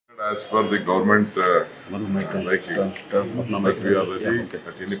As per the government liking, but we are ready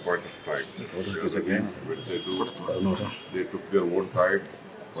at any point of time. They took their own time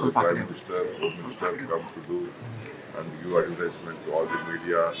for the Prime Minister, Home Minister come to do and give advertisement to all the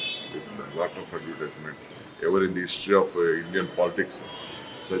media with a lot of advertisement. Ever in the history of Indian politics,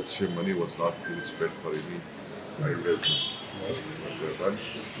 such money was not being spent for any advertisement.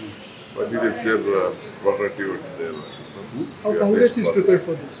 But it is their prerogative and their How Congress is prepared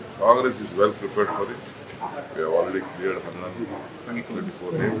for this? Congress is well prepared for it. We have already cleared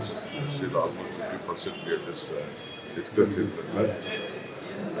 124 names. Still almost 50% we have just discussed in the lunch.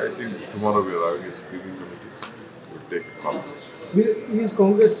 I think tomorrow we are having a screening committee. We will take a call. Is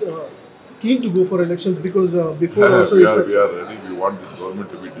Congress keen to go for elections? Because before also we are ready. We want this government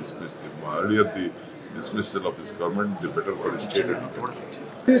to be dismissed. The earlier the dismissal of this government, the better for the state and the country.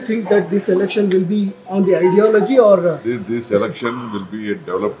 Do you think that this election will be on the ideology or? This election will be a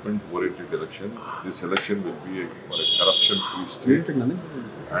development-oriented election. This election will be for a corruption-free state.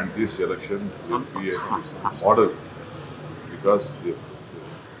 And this election will be a model because the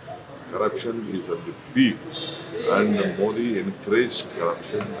corruption is at the peak. And Modi encouraged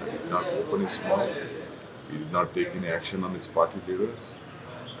corruption. He did not open his mouth. He did not take any action on his party leaders.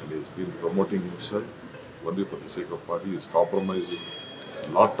 And he has been promoting himself only for the sake of party. He is compromising a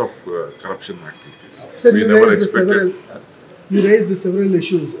lot of corruption activities. Sir, we never expected. You raised several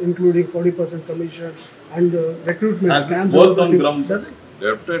issues, including 40% commission and recruitment Has scams. this worked on ground? Does it?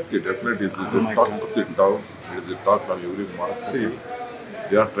 Definitely. It is the talk of the town. It is the talk on every mark. See,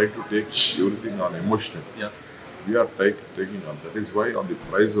 they are trying to take everything on emotion. Yeah. We are taking on. That is why on the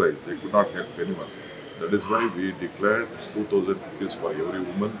price rise, they could not help anyone. That is why we declared 2,000 rupees for every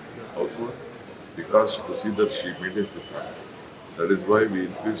woman household, because to see that she maintains the family. That is why we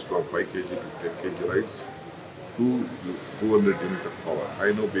increased from 5 kg to 10 kg rice to 200 unit of power.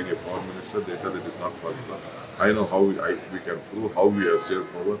 I know, being a power minister, that it is not possible. I know how we can prove how we have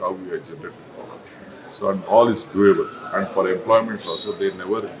saved power, how we have generated power. So and all is doable. And for employment also, they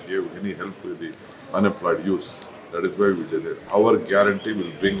never gave any help with the unemployed youth. That is why we decided our guarantee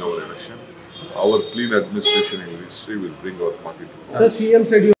will bring our election. Our clean administration in history will bring our party to power. Sir, CM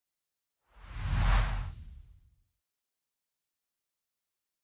said you